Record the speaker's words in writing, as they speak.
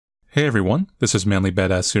Hey everyone, this is Manly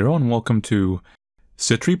Badass Hero and welcome to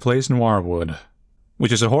Citri Plays Noirwood,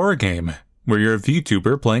 which is a horror game, where you're a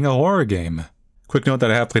VTuber playing a horror game. Quick note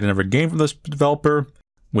that I have played another game from this developer,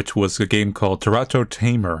 which was a game called Terato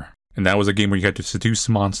Tamer, and that was a game where you had to seduce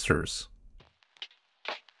monsters.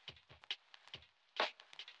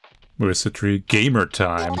 We're Citri Gamer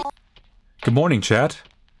Time. Good morning, chat.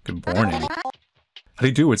 Good morning. How do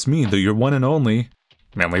you do? It's me, your one and only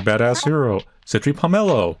Manly Badass Hero, Citri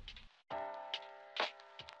Pomelo.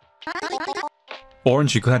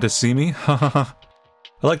 Orange, you glad to see me? Hahaha.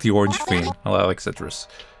 I like the orange theme. I like citrus.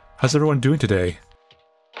 How's everyone doing today?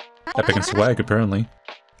 Epic and swag, apparently.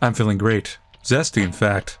 I'm feeling great. Zesty, in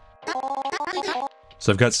fact.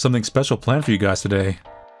 So I've got something special planned for you guys today.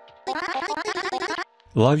 A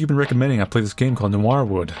lot of you have been recommending I play this game called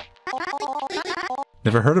Noirwood.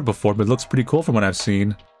 Never heard it before, but it looks pretty cool from what I've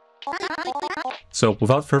seen. So,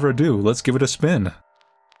 without further ado, let's give it a spin.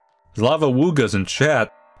 There's a lot of awoogas in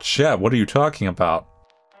chat. Chat, what are you talking about?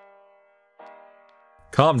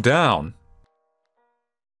 Calm down.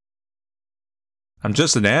 I'm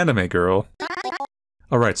just an anime girl.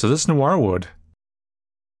 Alright, so this is Noirwood.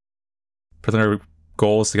 Preliminary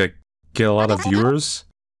goal is to get a lot of viewers.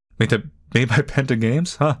 Made by Penta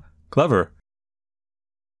Games? Huh, clever.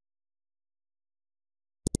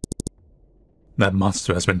 That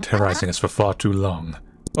monster has been terrorizing us for far too long.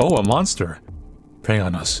 Oh, a monster! Preying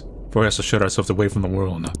on us, for us to shut ourselves away from the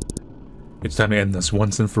world. It's time to end this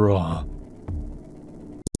once and for all.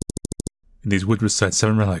 In these woods reside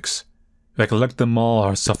 7 relics. If I collect them all,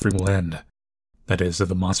 our suffering will end. That is, if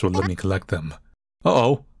the monster will let me collect them.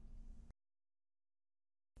 Uh-oh!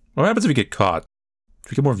 What happens if we get caught? Do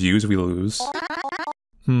we get more views if we lose?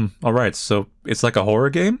 Alright, so it's like a horror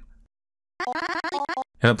game?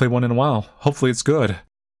 Haven't played one in a while. Hopefully it's good.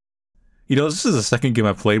 You know, this is the second game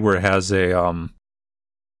I've played where it has a,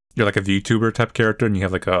 you're like a VTuber type character and you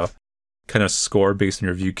have like a kind of score based on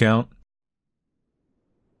your view count.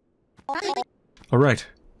 Alright,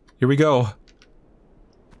 here we go.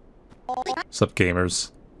 What's up,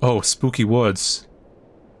 gamers? Oh, spooky woods.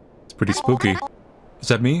 It's pretty spooky. Is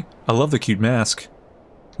that me? I love the cute mask.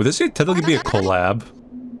 Would this technically be a collab?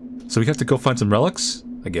 So we have to go find some relics?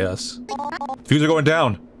 I guess. Views are going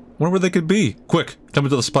down. Wonder where they could be. Quick, jump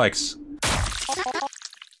into the spikes.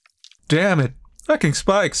 Damn it. Fucking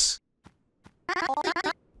spikes.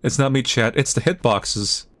 It's not me, chat. It's the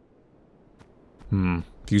hitboxes.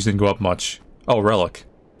 Views didn't go up much. Oh, relic.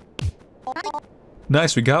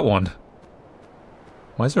 Nice, we got one.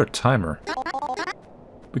 Why is there a timer?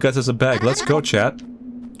 We got this a bag. Let's go, chat.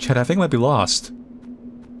 Chat, I think I might be lost.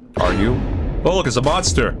 Are you? Oh, look, it's a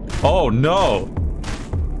monster. Oh, no.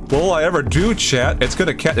 What will I ever do, chat? It's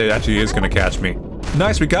gonna catch- it actually is gonna catch me.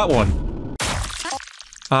 Nice, we got one!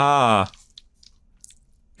 Ah.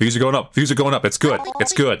 Views are going up, views are going up, it's good,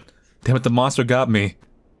 it's good. Damn it, the monster got me.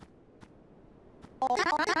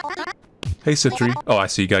 Hey, Citri. Oh, I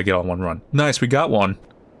see, you gotta get on one run. Nice, we got one.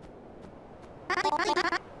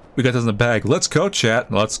 We got this in the bag. Let's go,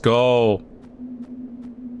 chat, let's go.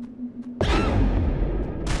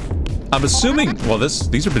 I'm assuming- well,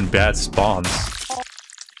 these have been bad spawns.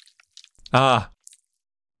 Ah.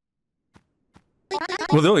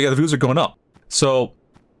 Well, yeah, the views are going up. So,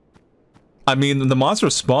 I mean, the monster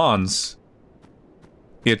spawns.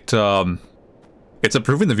 It's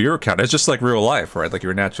improving the viewer count. It's just like real life, right? Like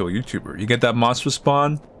you're a natural YouTuber. You get that monster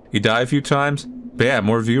spawn, you die a few times, bam,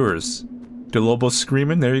 more viewers. DeLobo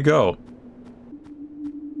screaming, there you go.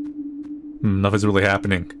 Nothing's really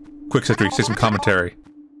happening. Quick, Citri, say some commentary.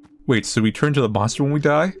 Wait, so we turn to the monster when we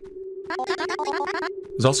die?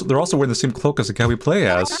 They're also wearing the same cloak as the guy we play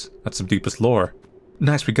as. That's some deepest lore.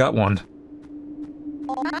 Nice, we got one.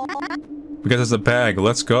 We got this in a bag.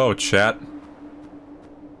 Let's go, chat.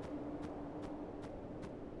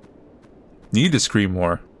 You need to scream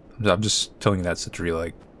more. I'm just telling you that, Citri,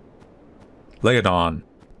 like... lay it on.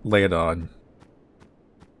 Lay it on.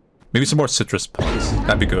 Maybe some more citrus puns.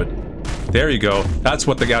 That'd be good. There you go. That's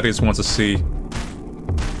what the audience wants to see.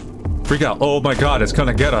 Freak out. Oh my god, it's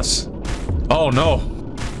gonna get us. Oh no.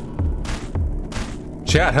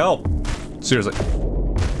 Chat, help! Seriously.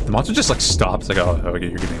 The monster just like stops, like, oh, okay,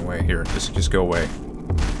 you're getting away. Here, just go away.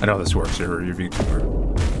 I know how this works, you're a VTuber.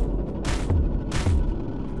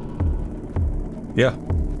 Yeah.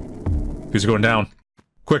 Views are going down.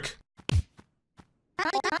 Quick!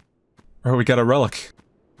 Oh, we got a relic.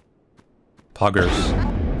 Poggers.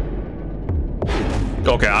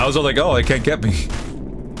 Okay, I was like, oh, they can't get me.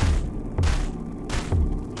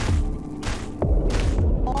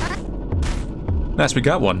 Nice, we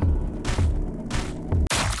got one.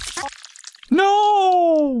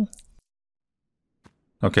 No!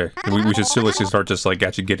 Okay, we should seriously start just, like,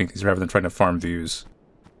 actually getting these rather than trying to farm views.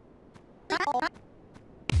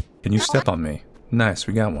 Can you step on me? Nice,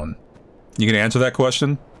 we got one. You gonna answer that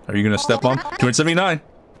question? Are you gonna step on? 279!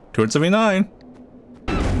 279!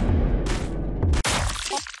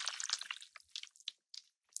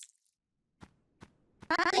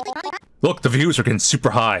 Look, the views are getting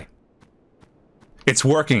super high. It's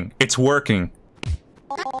working. It's working.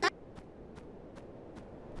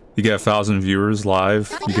 You get 1,000 viewers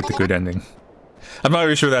live, you get the good ending. I'm not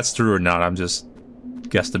really sure that's true or not, I'm just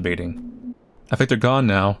guesstimating. I think they're gone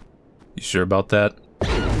now. You sure about that?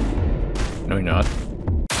 No, you're not.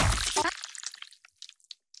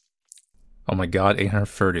 Oh my god,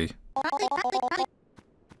 830.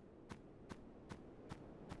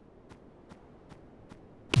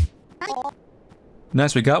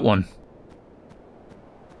 Nice, we got one.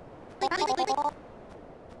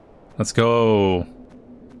 Let's go.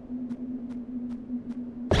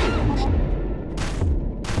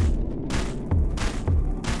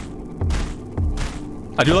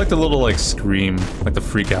 I do like the little, like, scream, like the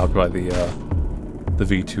freak out by the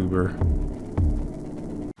Vtuber.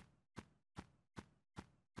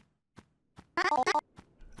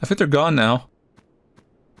 I think they're gone now.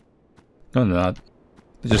 No, they're not.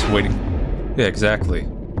 They're just waiting. Yeah, exactly. I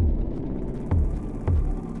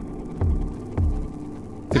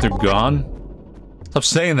think they're gone? Stop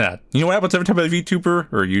saying that. You know what happens every time a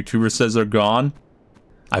VTuber or a YouTuber says they're gone?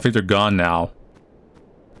 I think they're gone now.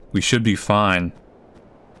 We should be fine.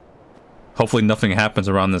 Hopefully nothing happens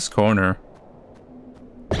around this corner.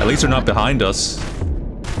 At least they're not behind us.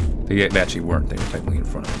 They actually weren't. They were technically in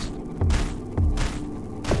front of us.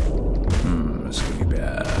 This could be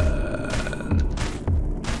bad.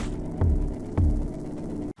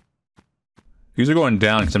 These are going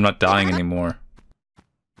down because I'm not dying anymore.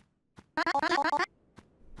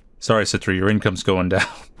 Sorry, Citri, your income's going down.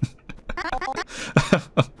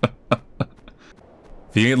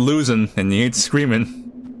 If you ain't losing and you ain't screaming,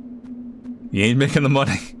 you ain't making the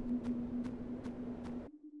money.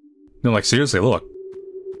 No, like, seriously, look.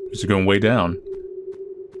 These are going way down.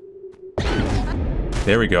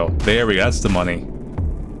 There we go. There we go. That's the money.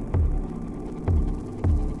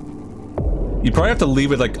 You probably have to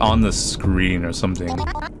leave it, like, on the screen or something.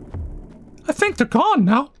 I think they're gone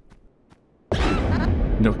now.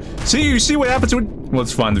 No. See, you see what happens when... Well,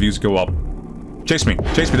 it's fine. The views go up. Chase me.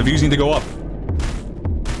 Chase me. The views need to go up.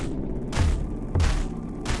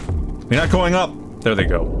 They're not going up. There they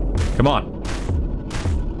go. Come on.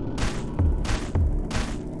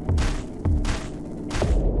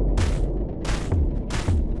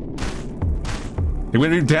 They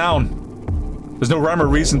went down. There's no rhyme or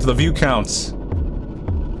reason to the view counts.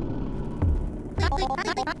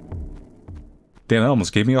 Damn, that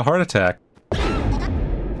almost gave me a heart attack.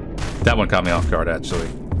 That one caught me off guard, actually.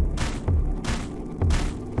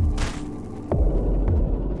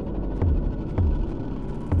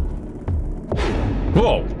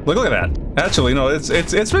 Whoa! Look at that. Actually, no,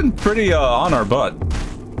 it's been pretty on our butt.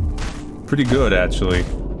 Pretty good, actually.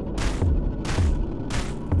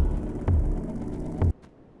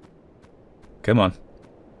 Come on.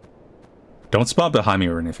 Don't spawn behind me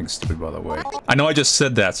or anything stupid, by the way. I know I just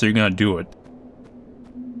said that, so you're gonna do it.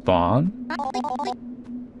 Spawn?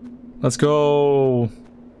 Let's go.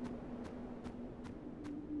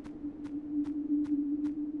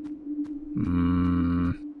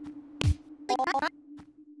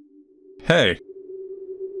 Hey.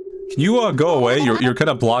 Can you, go away? You're kind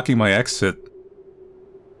of blocking my exit.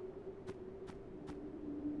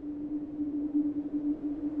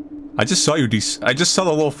 I just saw you I just saw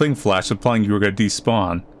the little thing flash implying you were gonna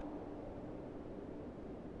despawn.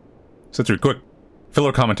 Citri, quick.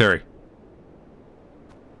 Filler commentary.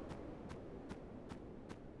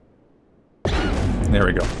 There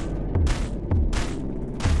we go.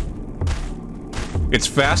 It's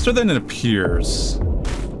faster than it appears.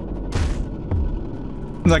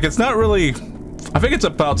 Like, it's not really... I think it's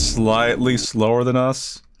about slightly slower than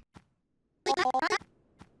us.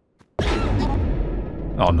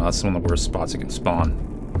 Oh no, that's one of the worst spots you can spawn.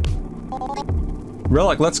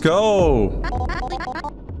 Relic, let's go!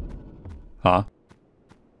 Huh?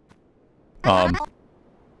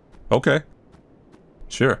 Okay.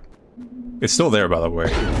 Sure. It's still there, by the way.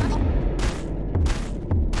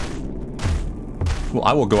 Well,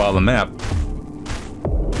 I will go out of the map.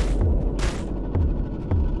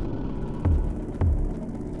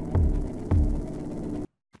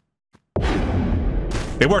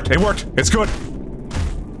 It worked! It worked! It's good!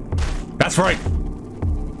 That's right!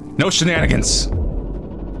 No shenanigans!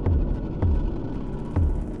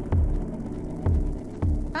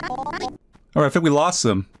 Alright, I think we lost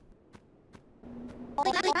them.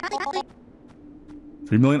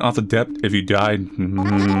 $3 million off the debt if you died.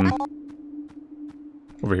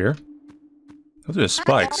 Over here? Those are just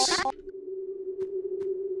spikes.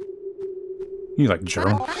 You like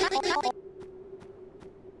germ?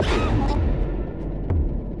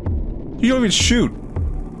 You don't even shoot!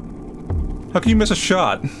 How can you miss a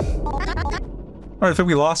shot? Alright, I think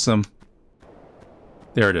we lost them.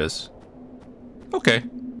 There it is. Okay.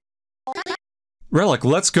 Relic,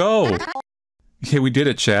 let's go! Yeah, we did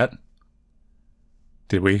it, chat.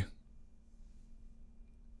 Did we?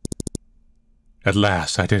 At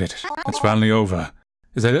last, I did it. It's finally over.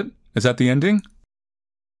 Is that it? Is that the ending?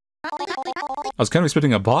 I was kind of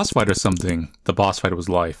expecting a boss fight or something. The boss fight was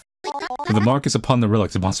life. When the mark is upon the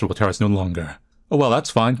relic, the monster will tear us no longer. Oh well, that's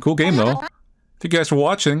fine. Cool game, though. Thank you guys for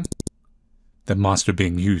watching. That monster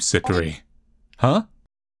being you, Citri. Huh?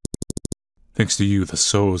 Thanks to you, the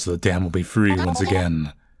souls of the damned will be free once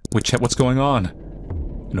again. Wait, chat, what's going on?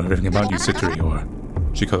 I know everything about you, Citri, or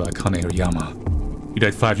Shikoda Akane or Yama. You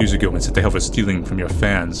died 5 years ago and set the hell for stealing from your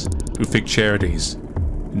fans through fake charities.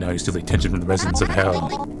 And now you steal attention from the residents of hell.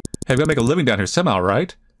 Hey, we gotta make a living down here somehow,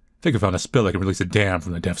 right? Figure found a spell that can release the damned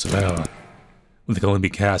from the depths of hell. When they can only be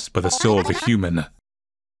cast by the soul of a human.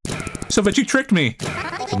 So that you tricked me!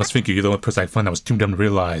 I must think you're the only person I found that was too dumb to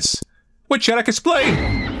realize. Wait, chat, I can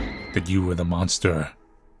explain! That you were the monster.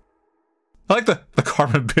 I like the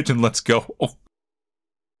Carmen Pigeon, let's go. Oh.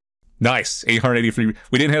 Nice, 883.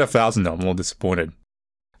 We didn't hit 1,000 though, I'm a little disappointed.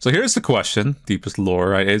 So here's the question, deepest lore,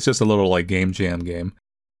 right? It's just a little like game jam game.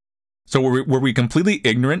 So were we completely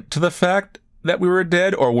ignorant to the fact that we were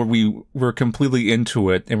dead, or were completely into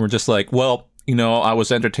it and we're just like, well, you know, I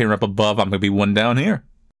was entertainer up above, I'm gonna be one down here.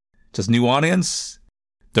 Just new audience.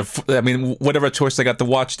 I mean, whatever choice I got to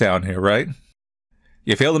watch down here, right?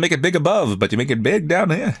 You fail to make it big above, but you make it big down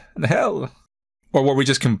here in the hell. Or were we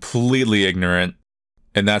just completely ignorant?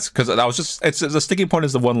 And that's because I was just, it's the sticking point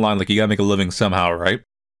is the one line, like, you gotta make a living somehow, right?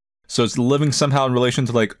 So it's living somehow in relation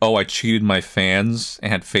to, like, oh, I cheated my fans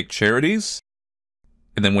and had fake charities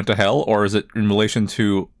and then went to hell? Or is it in relation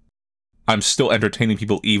to, I'm still entertaining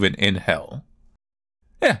people even in hell?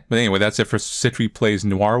 Yeah, but anyway, that's it for Citri Plays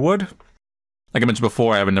Noirwood. Like I mentioned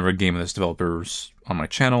before, I have another game of this developer's on my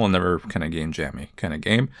channel, another kind of game jammy kind of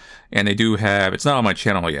game. And they do have, it's not on my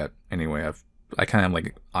channel yet, anyway, I kind of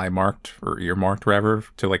like eye-marked, or ear-marked rather,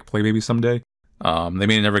 to like play maybe someday. They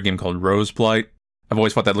made another game called Roseblight. I've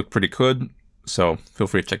always thought that looked pretty good, so feel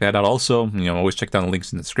free to check that out also. You know, always check down the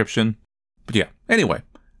links in the description. But yeah, anyway.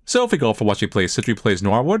 So if you go for watching play Citri Plays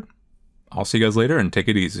Noirwood, I'll see you guys later and take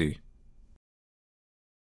it easy.